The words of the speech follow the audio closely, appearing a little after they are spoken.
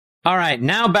All right,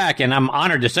 now back, and I'm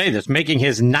honored to say this, making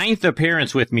his 9th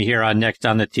appearance with me here on Next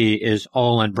on the Tee is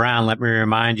Olin Browne. Let me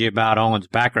remind you about Olin's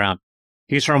background.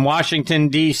 He's from Washington,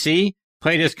 D.C.,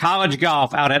 played his college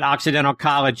golf out at Occidental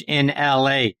College in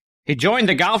L.A. He joined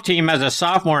the golf team as a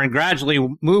sophomore and gradually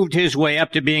moved his way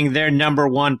up to being their number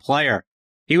one player.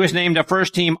 He was named a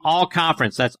first-team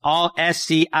All-Conference, that's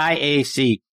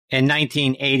All-SCIAC, in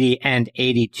 1980 and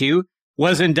 82.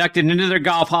 Was inducted into their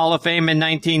Golf Hall of Fame in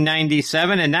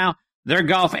 1997, and now their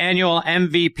Golf Annual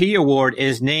MVP Award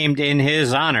is named in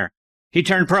his honor. He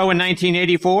turned pro in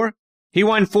 1984. He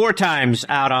won 4 times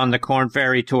out on the Korn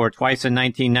Ferry Tour, twice in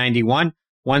 1991,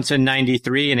 once in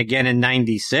 93, and again in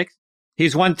 96.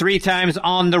 He's won 3 times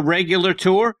on the regular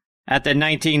tour at the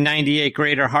 1998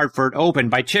 Greater Hartford Open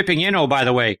by chipping in, oh, by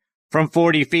the way, from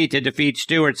 40 feet to defeat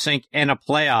Stuart Sink in a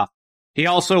playoff. He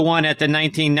also won at the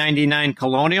 1999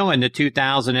 Colonial and the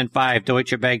 2005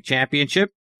 Deutsche Bank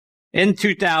Championship. In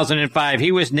 2005,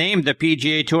 he was named the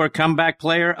PGA Tour Comeback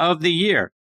Player of the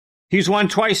Year. He's won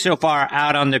twice so far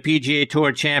out on the PGA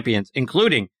Tour Champions,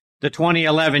 including the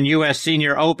 2011 U.S.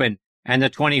 Senior Open and the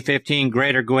 2015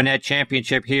 Greater Gwinnett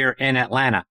Championship here in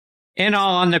Atlanta. In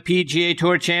all, on the PGA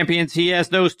Tour Champions, he has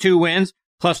those 2 wins,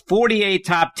 plus 48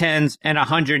 top 10s and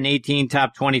 118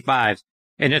 top 25s.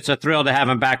 And it's a thrill to have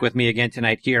him back with me again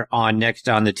tonight here on Next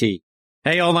on the Tee.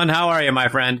 Hey, Olin, how are you, my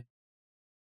friend?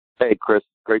 Hey, Chris.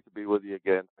 Great to be with you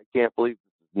again. I can't believe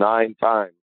this is 9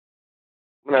 times.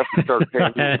 I'm going to have to start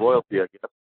paying you royalty, I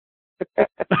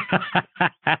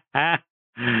guess.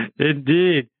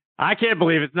 Indeed. I can't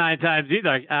believe it's 9 times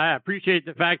either. I appreciate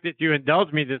the fact that you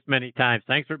indulged me this many times.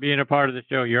 Thanks for being a part of the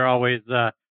show. You're always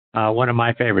one of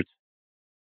my favorites.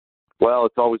 Well,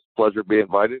 it's always a pleasure being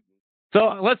invited.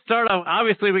 So let's start off.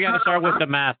 Obviously, we got to start with the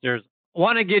Masters.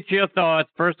 Want to get your thoughts,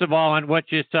 first of all, on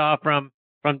what you saw from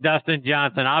Dustin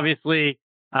Johnson. Obviously,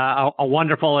 a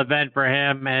wonderful event for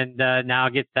him, and now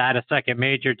gets to add a second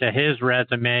major to his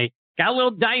resume. Got a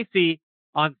little dicey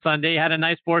on Sunday. Had a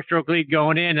nice 4-stroke lead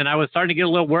going in, and I was starting to get a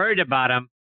little worried about him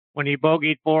when he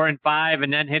bogeyed 4 and 5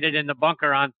 and then hit it in the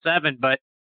bunker on 7, but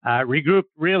regrouped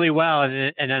really well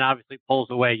and then obviously pulls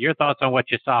away. Your thoughts on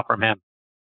what you saw from him?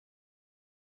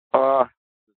 The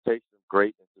taste of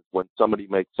greatness is when somebody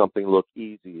makes something look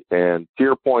easy. And to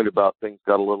your point about things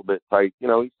got a little bit tight, he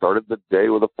started the day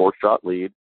with a 4-shot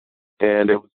lead, and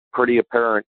it was pretty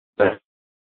apparent that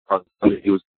he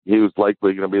was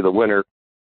likely going to be the winner.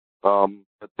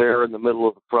 But there in the middle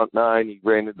of the front 9, he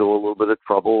ran into a little bit of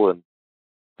trouble and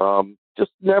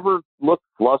just never looked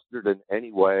flustered in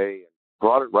any way, and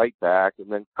brought it right back, and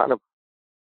then kind of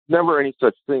never any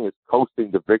such thing as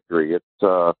coasting to victory.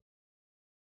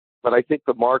 But I think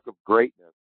the mark of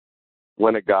greatness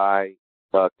when a guy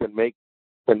can make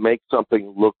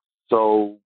something look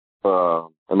so.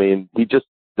 He just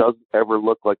doesn't ever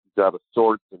look like he's out of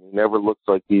sorts, and he never looks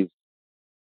like he's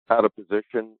out of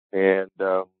position. And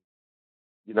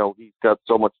he's got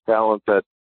so much talent that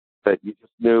you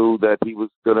just knew that he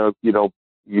was gonna.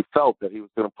 You felt that he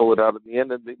was gonna pull it out in the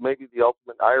end. And maybe the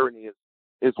ultimate irony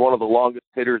is one of the longest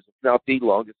hitters, if not the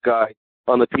longest guy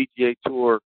on the PGA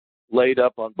Tour, laid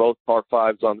up on both par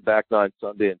 5s on the back 9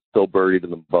 Sunday and still buried in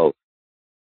them both.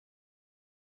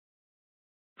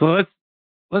 So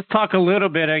let's talk a little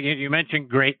bit. You mentioned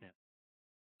greatness,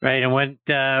 right? And when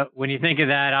you think of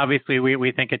that, obviously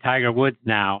we think of Tiger Woods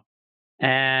now,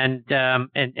 and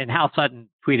Hal Sutton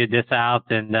tweeted this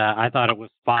out, and I thought it was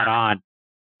spot on.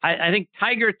 I think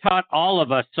Tiger taught all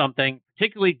of us something,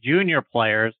 particularly junior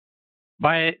players,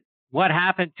 by what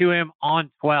happened to him on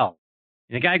 12.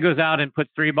 The guy goes out and puts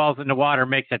 3 balls in the water,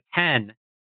 makes a 10,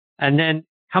 and then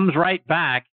comes right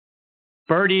back,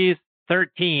 birdies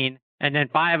 13, and then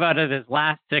 5 out of his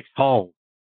last 6 holes.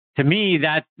 To me,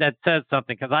 that says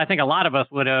something, because I think a lot of us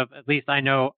would have, at least I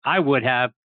know I would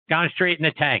have, gone straight in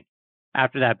the tank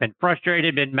after that, been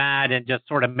frustrated, been mad, and just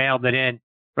sort of mailed it in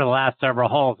for the last several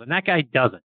holes. And that guy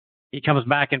doesn't. He comes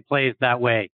back and plays that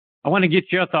way. I want to get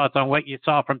your thoughts on what you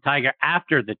saw from Tiger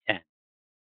after the 10.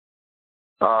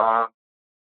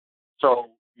 So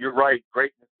you're right.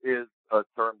 Greatness is a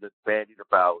term that's bandied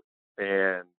about,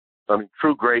 and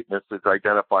true greatness is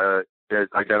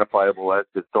identifiable as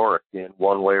historic in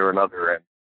one way or another.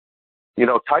 And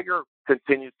Tiger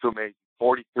continues to amaze.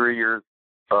 43 years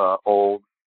old,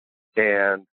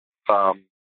 and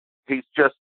he's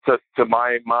just, to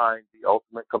my mind, the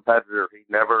ultimate competitor. He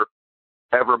never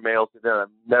ever mails it in. I've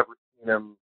never seen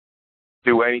him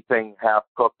do anything half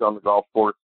cooked on the golf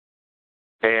course.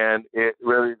 And it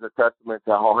really is a testament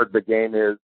to how hard the game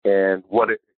is and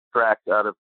what it extracts out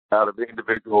of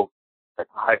individuals at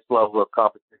the highest level of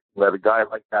competition. That a guy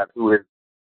like that, who is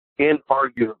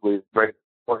inarguably the greatest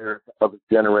player of his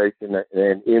generation,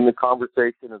 and in the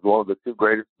conversation as one of the two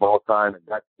greatest of all time, and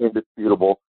that's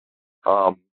indisputable,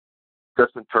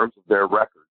 just in terms of their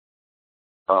record.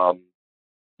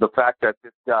 The fact that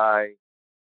this guy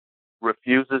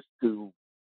refuses to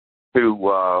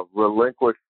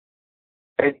relinquish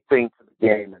anything to the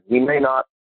game, and he may not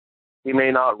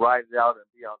ride it out and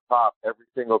be on top every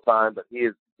single time, but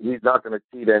he's not going to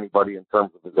cheat anybody in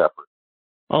terms of his effort.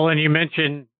 Oh, and you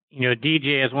mentioned,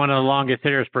 DJ is one of the longest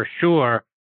hitters for sure.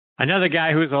 Another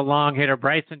guy who's a long hitter,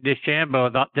 Bryson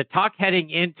DeChambeau. The talk heading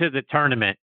into the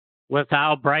tournament was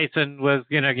how Bryson was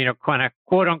going to, kind of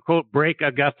quote unquote break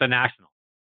Augusta National.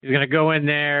 He's going to go in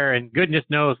there and goodness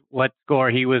knows what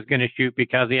score he was going to shoot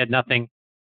because he had nothing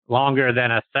longer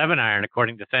than a 7-iron,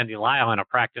 according to Sandy Lyle in a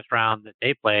practice round that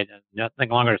they played. Nothing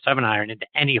longer than 7-iron into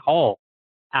any hole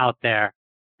out there.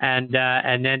 And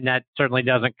then that certainly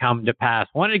doesn't come to pass.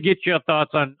 Wanted to get your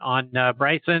thoughts on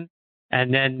Bryson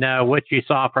and then what you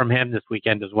saw from him this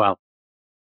weekend as well.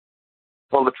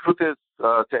 Well, the truth is,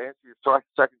 to answer your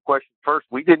second question first,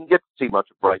 we didn't get to see much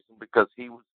of Bryson because he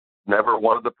was never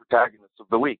one of the protagonists of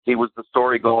the week. He was the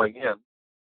story going in.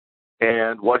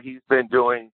 And what he's been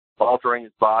doing, altering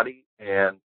his body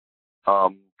and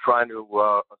trying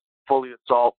to fully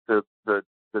assault the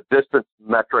distance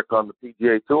metric on the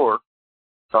PGA Tour,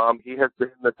 he has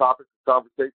been the topic of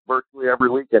conversation virtually every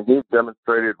week, and he's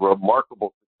demonstrated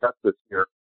remarkable success this year.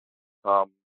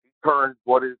 He turned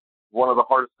what is one of the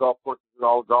hardest golf courses in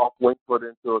all of golf, Wingfoot,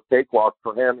 into a cakewalk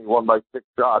for him. He won by 6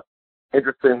 shots.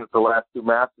 Interesting that the last 2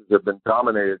 Masters have been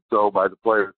dominated so by the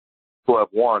players who have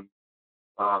won.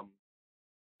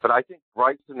 But I think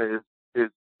Bryson is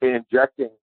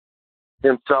injecting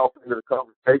himself into the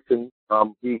conversation.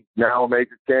 He's now a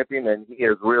major champion, and he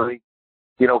is really,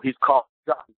 he's called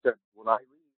the shot. He said, when I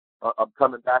leave, I'm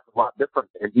coming back a lot different.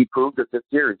 And he proved it this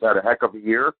year. He's had a heck of a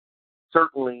year.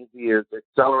 Certainly, he is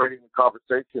accelerating the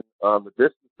conversation on the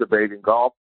distance debate in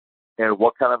golf and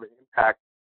what kind of an impact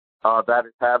that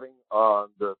is having on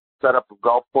the setup of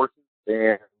golf courses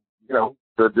and,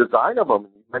 the design of them.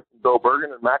 You mentioned Bill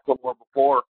Bergen and Macklemore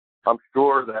before. I'm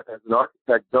sure that as an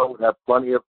architect, Bill would have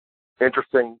plenty of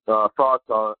interesting thoughts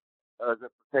on as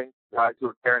it pertains to guys who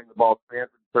are carrying the ball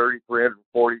 330,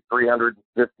 340,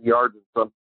 350 yards in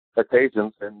some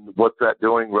occasions, and what's that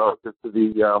doing relative to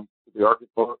the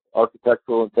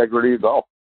architectural integrity of golf.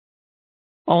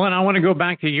 Oh, and I want to go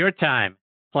back to your time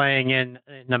playing in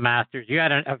the Masters. You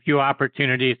had a few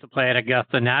opportunities to play at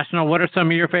Augusta National. What are some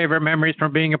of your favorite memories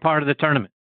from being a part of the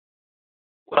tournament?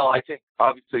 Well, I think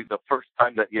obviously the first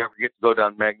time that you ever get to go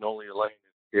down Magnolia Lane,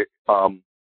 there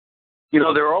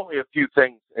are only a few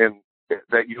things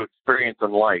that you experience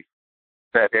in life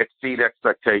that exceed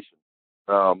expectations.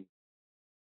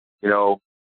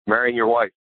 Marrying your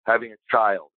wife, having a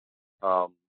child,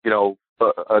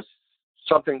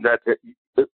 something that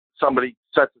somebody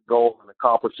sets a goal and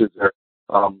accomplishes there.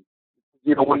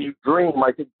 When you dream,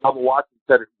 I think Bubba Watson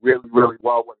said it really, really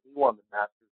well when he won the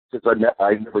Masters, because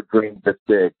I never dreamed this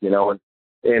big,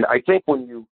 and I think when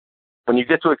you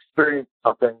get to experience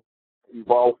something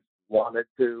you've always wanted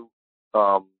to,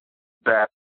 that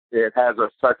it has a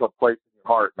special place in your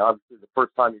heart. And obviously, the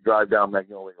first time you drive down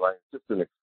Magnolia Lane, it's just an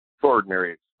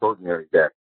extraordinary day.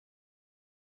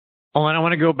 Oh, and I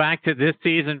want to go back to this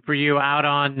season for you out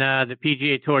on the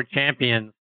PGA Tour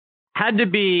Champions. Had to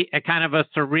be a kind of a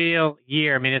surreal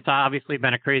year. I mean, it's obviously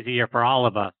been a crazy year for all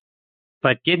of us.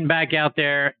 But getting back out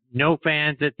there, no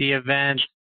fans at the event,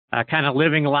 kind of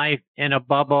living life in a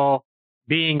bubble,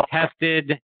 being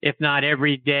tested, if not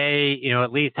every day,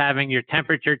 at least having your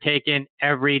temperature taken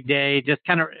every day, just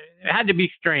kind of, it had to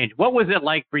be strange. What was it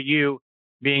like for you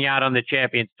being out on the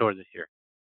Champions Tour this year?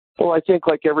 Well, I think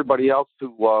like everybody else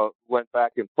who went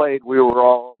back and played, we were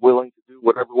all willing to do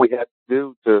whatever we had to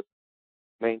do to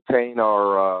maintain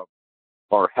our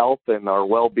health and our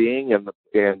well-being and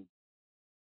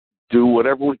do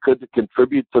whatever we could to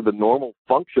contribute to the normal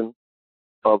function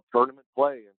of tournament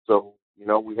play. And so,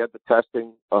 we had the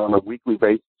testing on a weekly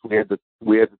basis. We had to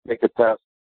take a test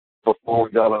before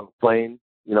we got on the plane,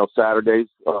 Saturdays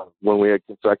when we had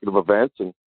consecutive events,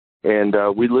 and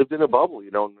we lived in a bubble.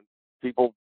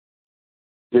 People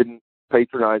didn't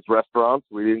patronize restaurants.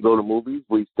 We didn't go to movies.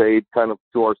 We stayed kind of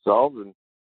to ourselves and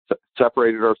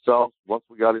separated ourselves. Once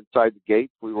we got inside the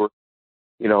gates, we were,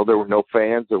 there were no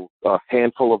fans. There were a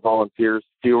handful of volunteers,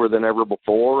 fewer than ever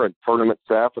before, and tournament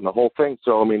staff and the whole thing.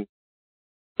 So,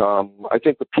 I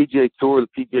think the PGA Tour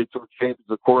Champions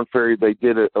of Korn Ferry, they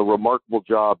did a remarkable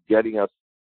job getting us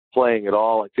playing at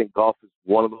all. I think golf is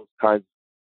one of those kinds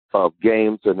of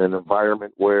games and an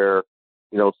environment where,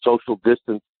 social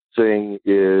distancing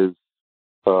is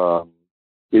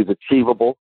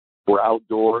achievable. we're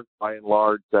outdoors by and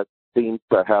large. That seems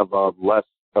to have less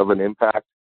of an impact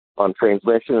on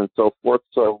transmission and so forth.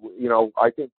 So,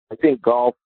 I think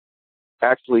golf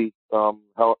actually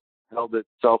held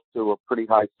itself to a pretty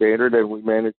high standard, and we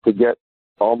managed to get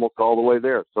almost all the way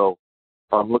there. So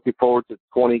I'm looking forward to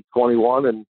 2021,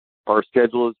 and our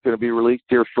schedule is going to be released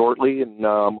here shortly, and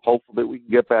hopefully that we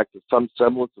can get back to some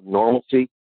semblance of normalcy.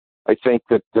 I think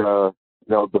that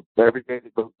every day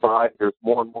that goes by, there's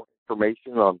more and more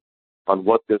information on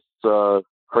what this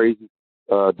crazy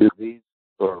disease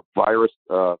or virus,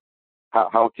 how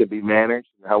it can be managed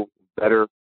and how we can better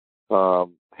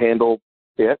handle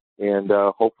it. And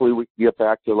hopefully we can get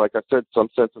back to, like I said, some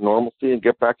sense of normalcy and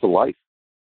get back to life.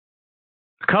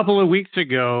 A couple of weeks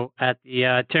ago at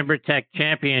the Timber Tech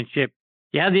Championship,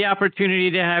 you had the opportunity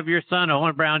to have your son,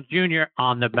 Olin Browne Jr.,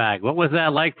 on the bag. What was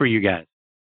that like for you guys?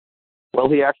 Well,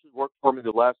 he actually worked for me the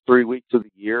last 3 weeks of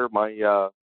the year.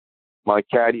 My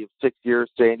caddy of 6 years,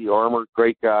 Sandy Armour,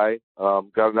 great guy,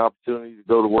 got an opportunity to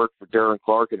go to work for Darren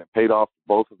Clark, and it paid off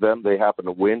for both of them. They happened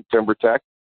to win Timber Tech,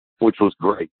 which was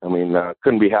great. I mean,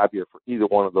 couldn't be happier for either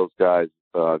one of those guys.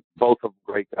 Both of them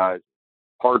great guys,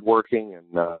 hardworking, and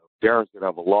Darren's going to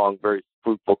have a long, very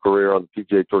fruitful career on the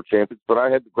PGA Tour Champions. But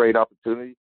I had the great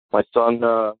opportunity. My son,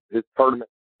 his tournament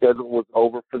schedule was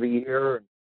over for the year,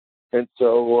 and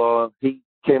so he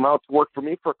came out to work for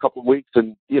me for a couple of weeks.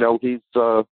 And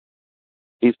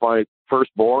he's my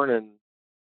firstborn,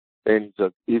 and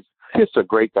he's just a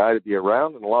great guy to be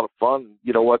around and a lot of fun. And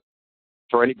you know what?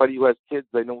 For anybody who has kids,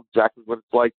 they know exactly what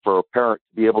it's like for a parent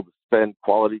to be able to spend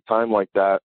quality time like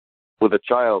that with a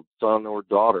child, son or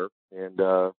daughter. And,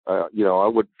 I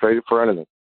wouldn't trade it for anything.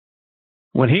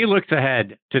 When he looks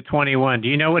ahead to 21, do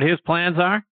you know what his plans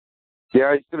are?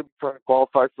 Yeah, he's going to be trying to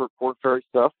qualify for Korn Ferry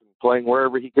stuff and playing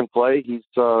wherever he can play. He's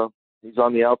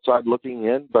on the outside looking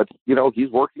in, but,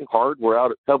 he's working hard. We're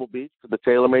out at Pebble Beach for the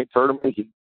TaylorMade tournament.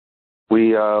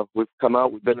 We've come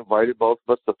out. We've been invited, both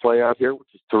of us, to play out here, which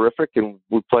is terrific. And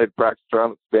we played a practice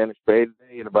round at Spanish Bay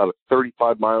today in about a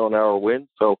 35-mile-an-hour wind.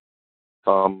 So,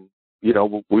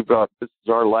 we've got, this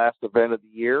is our last event of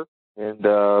the year, and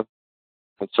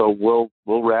so we'll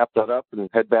wrap that up and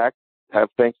head back, have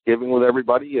Thanksgiving with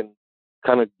everybody, and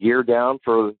kind of gear down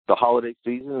for the holiday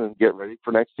season and get ready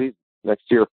for next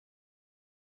year.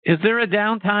 Is there a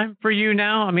downtime for you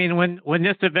now? I mean, when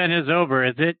this event is over,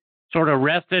 is it sort of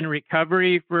rest and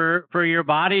recovery for your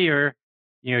body, or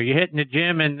you hit in the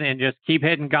gym and just keep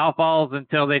hitting golf balls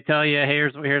until they tell you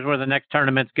here's where the next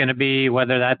tournament's going to be,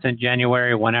 whether that's in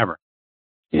January or whenever?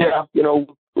 Yeah,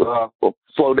 we'll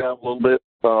slow down a little bit,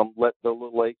 let the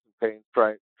little aches and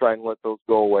pains try and let those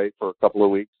go away for a couple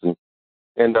of weeks,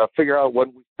 and figure out when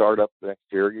we start up next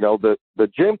year. The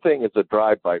gym thing is a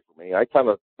drive-by for me. I kind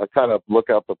of look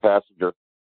out the passenger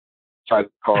side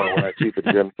of the car when I see the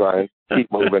gym trying to keep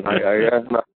moving. I'm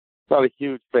not a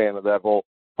huge fan of that whole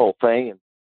thing, and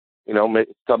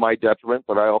it's to my detriment.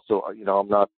 But I also,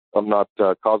 I'm not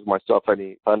causing myself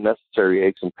any unnecessary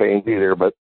aches and pains either.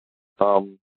 But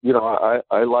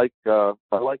I like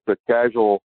the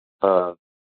casual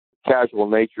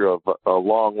nature of a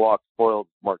long walk spoiled,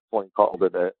 Mark Twain called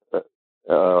it, as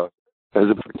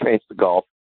it pertains to golf.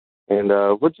 And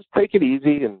we'll just take it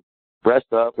easy and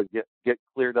rest up and get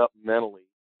cleared up mentally,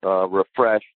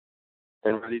 refreshed,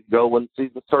 and ready to go when the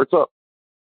season starts up.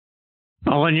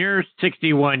 Well, when you're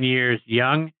 61 years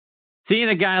young, seeing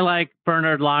a guy like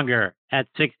Bernhard Langer at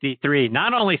 63,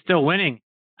 not only still winning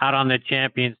out on the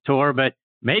Champions Tour, but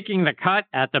making the cut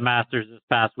at the Masters this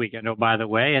past weekend, oh, by the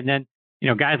way. And then,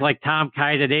 guys like Tom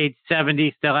Kite at age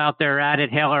 70 still out there at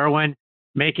it. Hale Irwin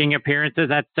making appearances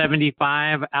at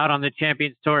 75 out on the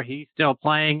Champions Tour. He's still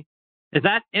playing. Is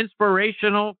that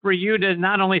inspirational for you to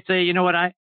not only say, you know what,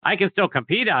 I can still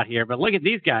compete out here, but look at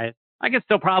these guys. I can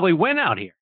still probably win out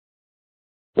here.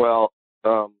 Well,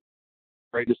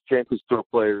 greatest Champions Tour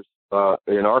players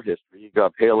in our history. You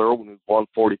got Hale Irwin, who's won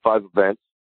 45 events,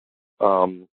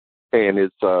 and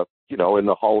is in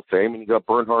the Hall of Fame, and you got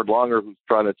Bernhard Langer, who's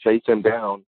trying to chase him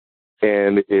down,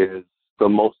 and is the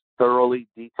most thoroughly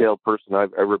detailed person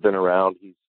I've ever been around.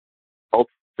 He's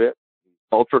ultra fit,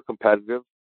 ultra competitive.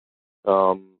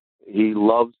 He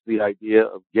loves the idea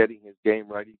of getting his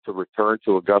game ready to return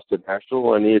to Augusta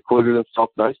National, and he acquitted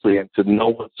himself nicely. And to no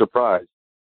one's surprise,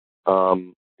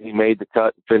 he made the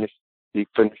cut and he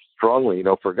finished strongly.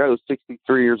 For a guy who's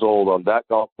 63 years old on that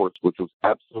golf course, which was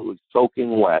absolutely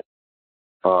soaking wet,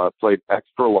 played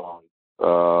extra long.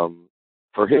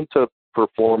 For him to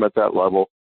perform at that level,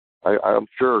 I'm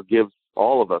sure gives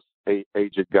all of us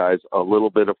aged guys a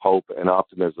little bit of hope and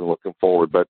optimism looking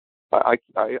forward. But I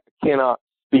cannot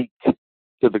speak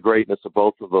to the greatness of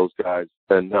both of those guys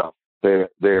enough. They're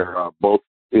both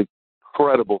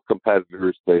incredible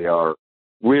competitors. They are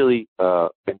really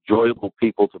enjoyable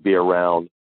people to be around,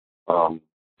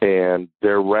 and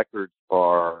their records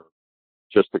are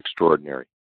just extraordinary.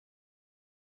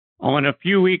 Oh, and a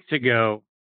few weeks ago,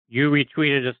 you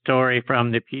retweeted a story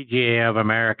from the PGA of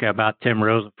America about Tim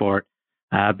Rosefort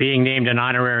being named an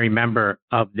honorary member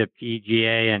of the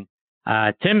PGA. And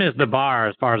Tim is the bar,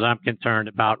 as far as I'm concerned,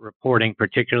 about reporting,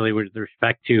 particularly with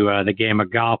respect to the game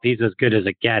of golf. He's as good as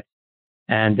it gets.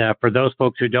 And for those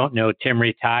folks who don't know, Tim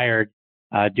retired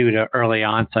due to early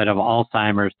onset of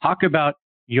Alzheimer's. Talk about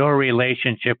your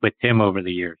relationship with Tim over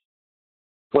the years.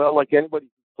 Well, like anybody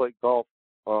who's played golf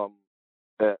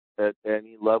at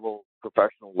any level,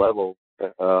 professional level,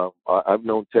 I've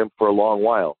known Tim for a long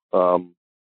while.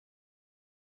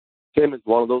 Tim is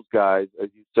one of those guys, as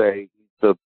you say,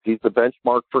 he's the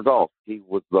benchmark for golf. He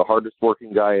was the hardest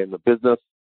working guy in the business.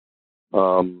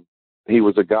 He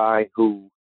was a guy who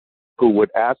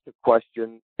would ask a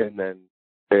question and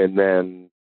then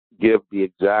give the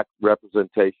exact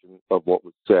representation of what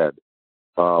was said,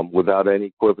 without any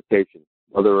equivocation,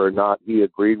 whether or not he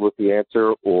agreed with the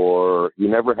answer, or he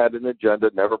never had an agenda,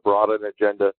 never brought an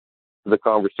agenda to the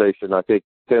conversation. I think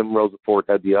Tim Rosefort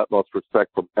had the utmost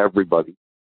respect from everybody.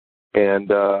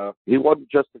 And he wasn't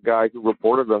just a guy who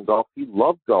reported on golf. He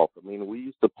loved golf. I mean, we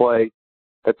used to play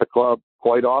at the club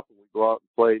quite often. We'd go out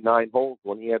and play 9 holes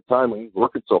when he had time, and he was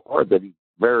working so hard that he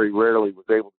very rarely was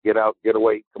able to get out, get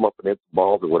away, come up and hit the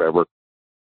balls or whatever.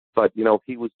 But, you know,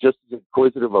 he was just as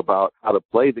inquisitive about how to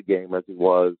play the game as he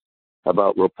was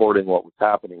about reporting what was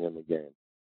happening in the game.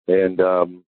 And,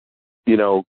 you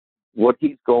know, what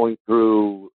he's going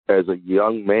through as a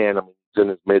young man, I mean, he's in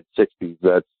his mid-60s.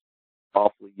 That's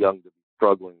awfully young to be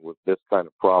struggling with this kind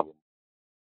of problem.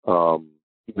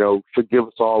 You know, should give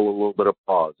us all a little bit of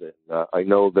pause. And I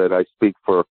know that I speak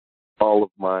for all of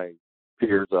my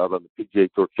peers out on the PGA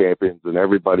Tour champions and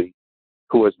everybody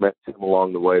who has met him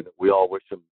along the way, that we all wish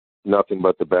him nothing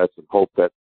but the best and hope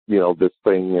that, you know, this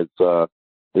thing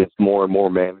is more and more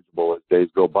manageable as days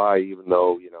go by, even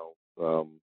though, you know,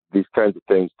 these kinds of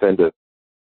things tend to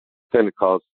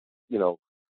cause, you know,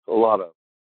 a lot of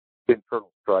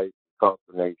internal strife,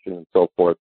 consternation, and so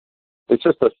forth. It's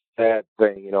just a sad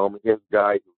thing, you know. I mean, here's a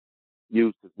guy who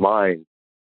used his mind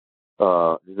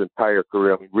his entire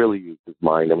career. I mean, really used his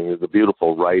mind. I mean, he was a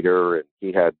beautiful writer, and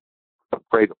he had a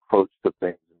great approach to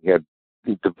things.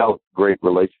 He developed great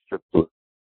relationships with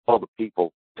all the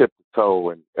people, tip to toe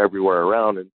and everywhere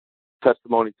around. And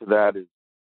testimony to that is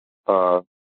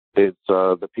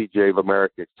the PGA of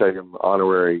America extended him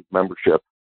honorary membership.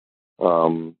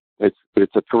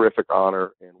 It's a terrific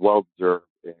honor and well deserved.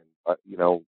 And you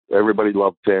know, everybody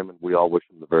loved him, and we all wish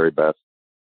him the very best.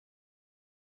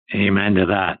 Amen to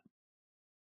that.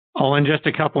 Olin, just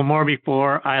a couple more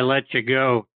before I let you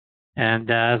go.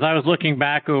 And as I was looking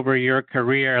back over your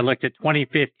career, I looked at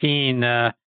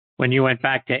 2015 when you went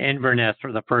back to Inverness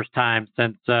for the first time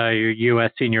since your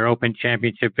U.S. Senior Open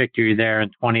Championship victory there in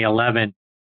 2011.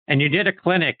 And you did a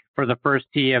clinic for the First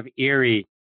Tee of Erie.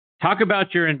 Talk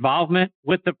about your involvement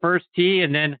with the First Tee,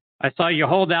 and then I saw you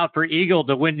hold out for Eagle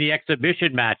to win the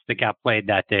exhibition match that got played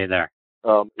that day there. It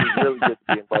was really good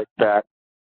to be invited back.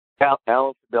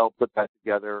 Alan Fidel put that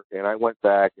together, and I went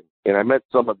back and I met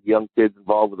some of the young kids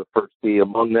involved with the First Tee.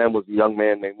 Among them was a young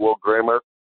man named Will Grammer,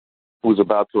 who was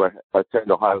about to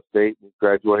attend Ohio State, and he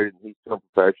graduated, and he's still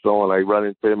professional. And I run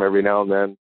into him every now and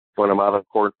then when I'm out on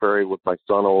Corn Ferry with my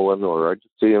son Olin, or I just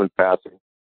see him in passing.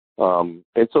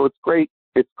 And so it's great.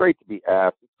 It's great to be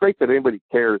asked. It's great that anybody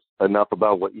cares enough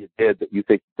about what you did that you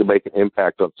think you can make an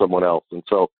impact on someone else. And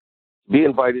so to be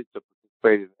invited to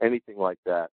participate in anything like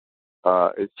that,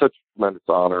 it's such a tremendous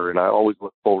honor, and I always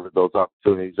look forward to those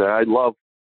opportunities. And I love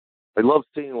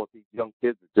seeing what these young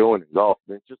kids are doing in golf.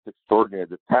 And it's just extraordinary.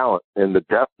 The talent and the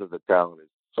depth of the talent is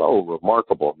so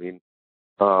remarkable. I mean,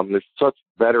 there's such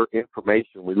better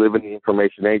information. We live in the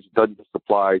information age. It doesn't just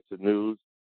apply to news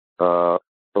or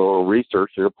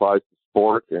research. It applies to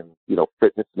sport and, you know,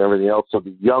 fitness and everything else. So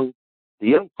the young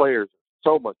players are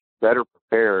so much better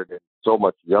prepared and so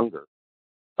much younger.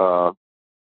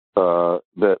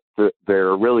 That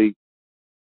they're really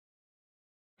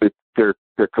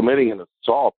they're committing an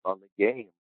assault on the game,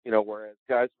 you know, whereas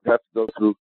guys would have to go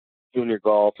through junior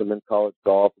golf and then college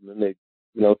golf, and then they,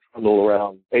 you know, trundle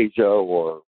around Asia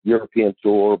or European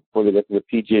Tour before they get to the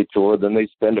PGA Tour. Then they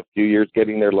spend a few years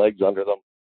getting their legs under them.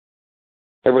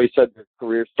 Everybody said their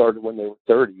career started when they were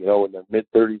 30, you know, and their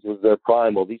mid-30s was their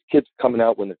prime. Well, these kids are coming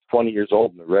out when they're 20 years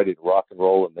old and they're ready to rock and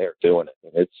roll, and they're doing it.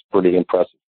 And it's pretty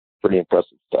impressive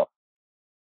stuff.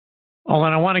 Well,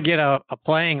 and I want to get a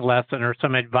playing lesson or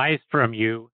some advice from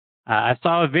you. I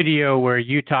saw a video where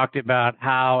you talked about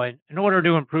how, in order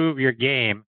to improve your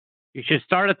game, you should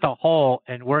start at the hole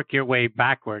and work your way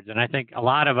backwards. And I think a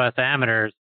lot of us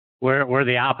amateurs, we're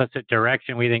the opposite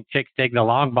direction. We think chicks dig the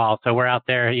long ball, so we're out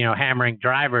there, hammering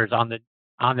drivers on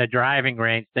the driving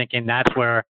range, thinking that's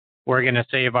where we're going to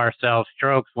save ourselves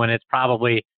strokes when it's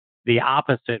probably the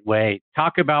opposite way.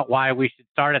 Talk about why we should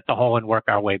start at the hole and work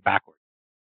our way backwards.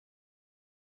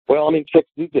 Well, I mean, chicks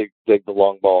do dig the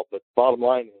long ball, but the bottom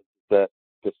line is that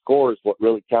the score is what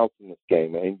really counts in this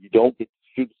game, and you don't get to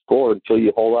shoot a score until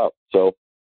you hole out. So,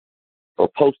 or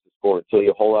post the score until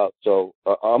you hole out. So,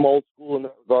 I'm old school in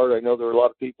that regard. I know there are a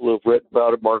lot of people who have written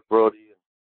about it, Mark Brody and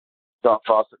Scott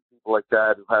Fawcett, people like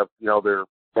that, who have their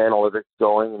analytics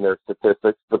going and their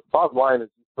statistics. But the bottom line is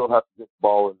you still have to get the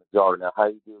ball in the jar. Now, how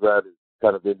you do that is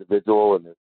kind of individual, and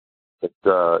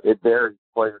it varies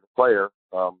player to player.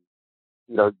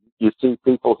 You see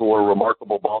people who are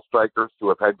remarkable ball strikers who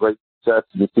have had great success.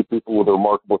 You see people with a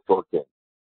remarkable short game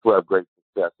who have great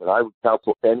success. And I would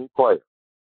counsel any player.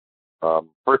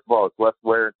 First of all, it's less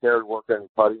wear and tear to work on your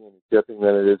putting and your chipping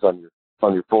than it is on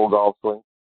your full golf swing.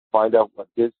 Find out what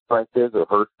his strength is or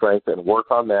her strength and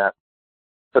work on that.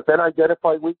 But then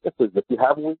identify weaknesses. If you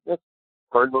have a weakness,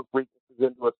 turn those weaknesses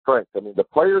into a strength. I mean, the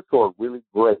players who are really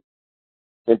great,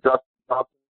 and Justin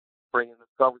Thompson, bringing this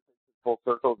conversation full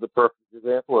circle, is the perfect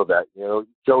example of that. He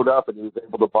showed up and he was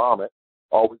able to bomb it,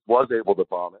 always was able to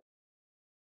bomb it.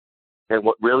 And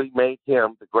what really made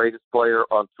him the greatest player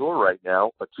on tour right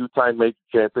now, a two-time major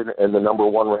champion and the number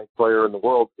one ranked player in the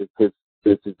world, is his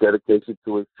dedication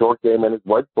to his short game and his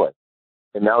wedge play.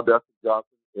 And now Dustin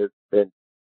Johnson and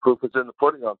proof is in the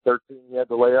pudding. On 13, he had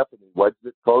to lay up and he wedged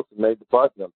it close and made the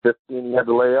putt. And on 15, he had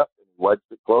to lay up and he wedged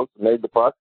it close and made the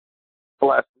putt. The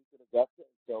last week in Augusta.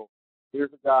 So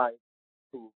here's a guy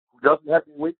who doesn't have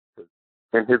any weaknesses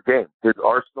in his game. His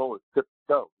arsenal is tip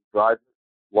to toe. He drives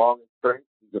it long and straight.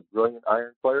 He's a brilliant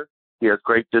iron player. He has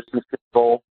great distance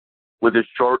control with his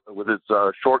short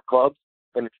clubs,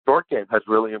 and his short game has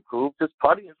really improved. His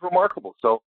putting is remarkable.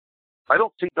 So I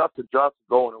don't see Dustin Johnson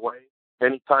going away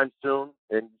anytime soon.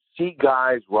 And you see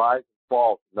guys rise and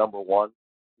fall to number one.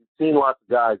 You've seen lots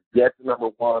of guys get to number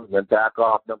one and then back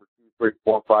off number 2, 3,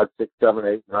 4, 5, 6, 7,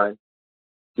 8, 9.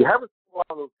 You haven't seen a lot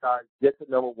of those guys get to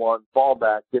number one, fall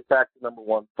back, get back to number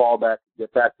one, fall back,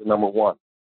 get back to number one.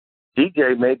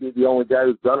 DJ may be the only guy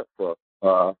who's done it for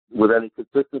with any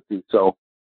consistency. So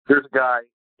here's a guy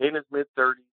in his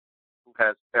mid-30s who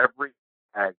has every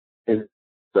bag in his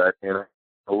set in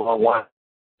a long while.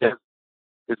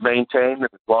 Is maintained, and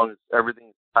as long as everything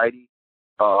is tidy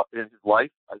in his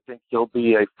life, I think he'll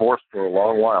be a force for a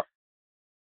long while.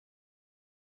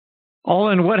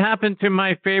 Olin, what happened to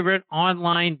my favorite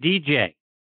online DJ?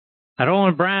 At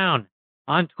Olin Browne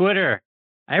on Twitter.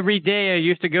 Every day I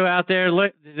used to go out there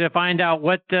to find out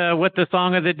what the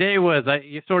song of the day was.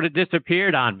 You sort of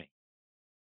disappeared on me.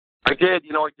 I did.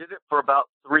 I did it for about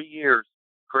 3 years,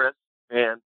 Chris.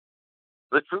 And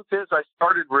the truth is, I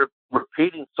started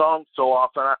repeating songs so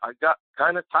often, I got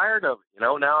kind of tired of it.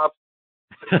 Now,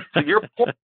 to your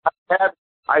point,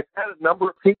 I've had a number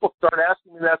of people start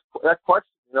asking me that question.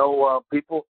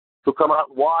 People who come out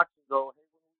and watch and go, "Hey,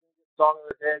 when are we going to get song of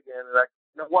the day again?"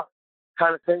 And what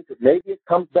kind of things that maybe it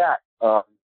comes back.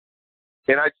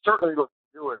 And I certainly look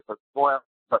to do it, but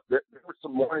there were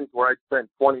some mornings where I'd spend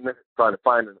 20 minutes trying to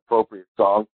find an appropriate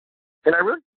song, and I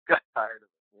really got tired of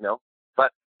it.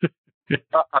 But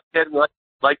I'm getting, like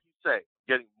you say,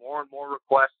 getting more and more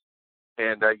requests,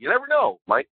 and you never know,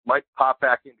 might pop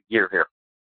back into gear here.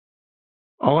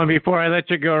 Oh, and before I let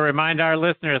you go, remind our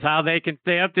listeners how they can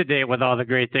stay up to date with all the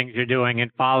great things you're doing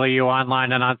and follow you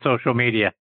online and on social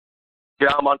media. Yeah,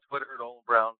 I'm on Twitter at Olin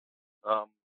Browne,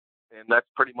 and that's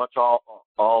pretty much all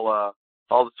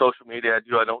the social media I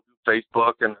do. I don't do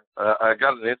Facebook, and I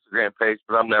got an Instagram page,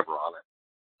 but I'm never on it.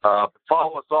 But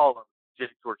follow us all on the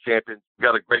J Tour Champions. We've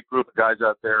got a great group of guys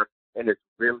out there, and it's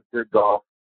really good golf.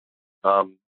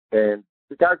 And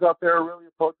the guys out there are really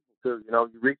approachable too.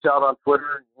 You reach out on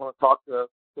Twitter and you want to talk to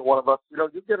one of us,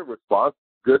 you get a response,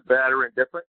 good, bad, or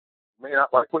indifferent. You may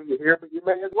not like what you hear, but you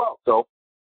may as well. So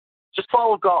just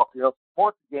follow golf,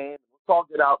 support the game. Let's all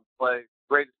get out and play.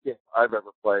 Greatest game I've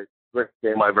ever played, greatest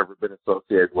game I've ever been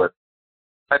associated with.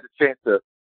 I had the chance to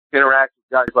interact with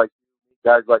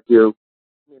guys like you.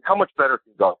 I mean, how much better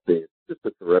can golf be? It's just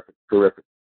a terrific, terrific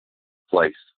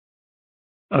place.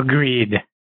 Agreed.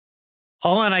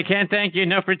 Olin, I can't thank you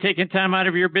enough for taking time out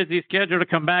of your busy schedule to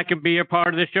come back and be a part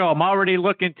of the show. I'm already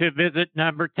looking to visit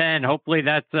number 10. Hopefully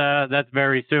that's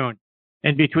very soon.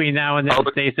 In between now and then,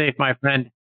 stay safe, my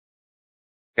friend.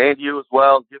 And you as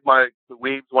well. Give the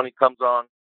Weaves when he comes on.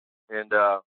 And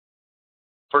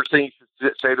First thing you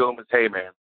should say to him is, "Hey,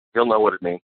 man." He'll know what it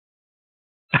means.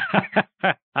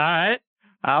 All right.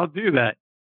 I'll do that.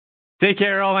 Take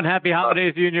care, Olin. Happy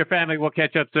holidays to you and your family. We'll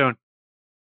catch up soon.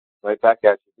 Right back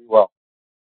at you. Be well.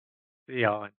 See you,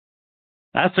 Olin.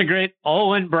 That's the great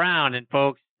Olin Browne. And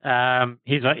folks,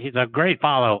 he's a great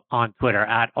follow on Twitter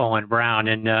at Olin Browne.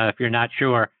 And if you're not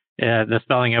sure, the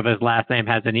spelling of his last name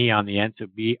has an E on the end, so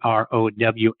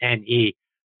Browne.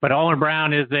 But Olin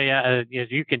Browne is as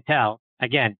you can tell,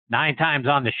 again, 9 times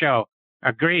on the show,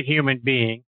 a great human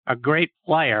being, a great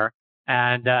player,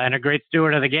 and a great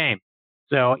steward of the game.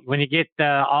 So when you get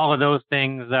all of those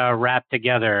things wrapped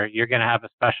together, you're going to have a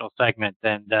special segment.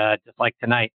 And just like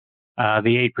tonight,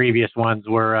 the 8 previous ones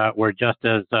were just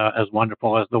as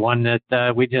wonderful as the one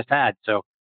that we just had. So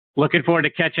looking forward to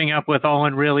catching up with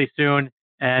Olin really soon.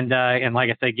 And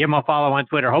like I say, give him a follow on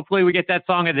Twitter. Hopefully we get that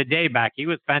song of the day back. He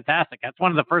was fantastic. That's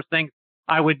one of the first things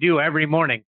I would do every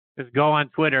morning is go on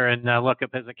Twitter and look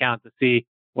up his account to see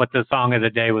what the song of the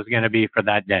day was going to be for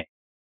that day.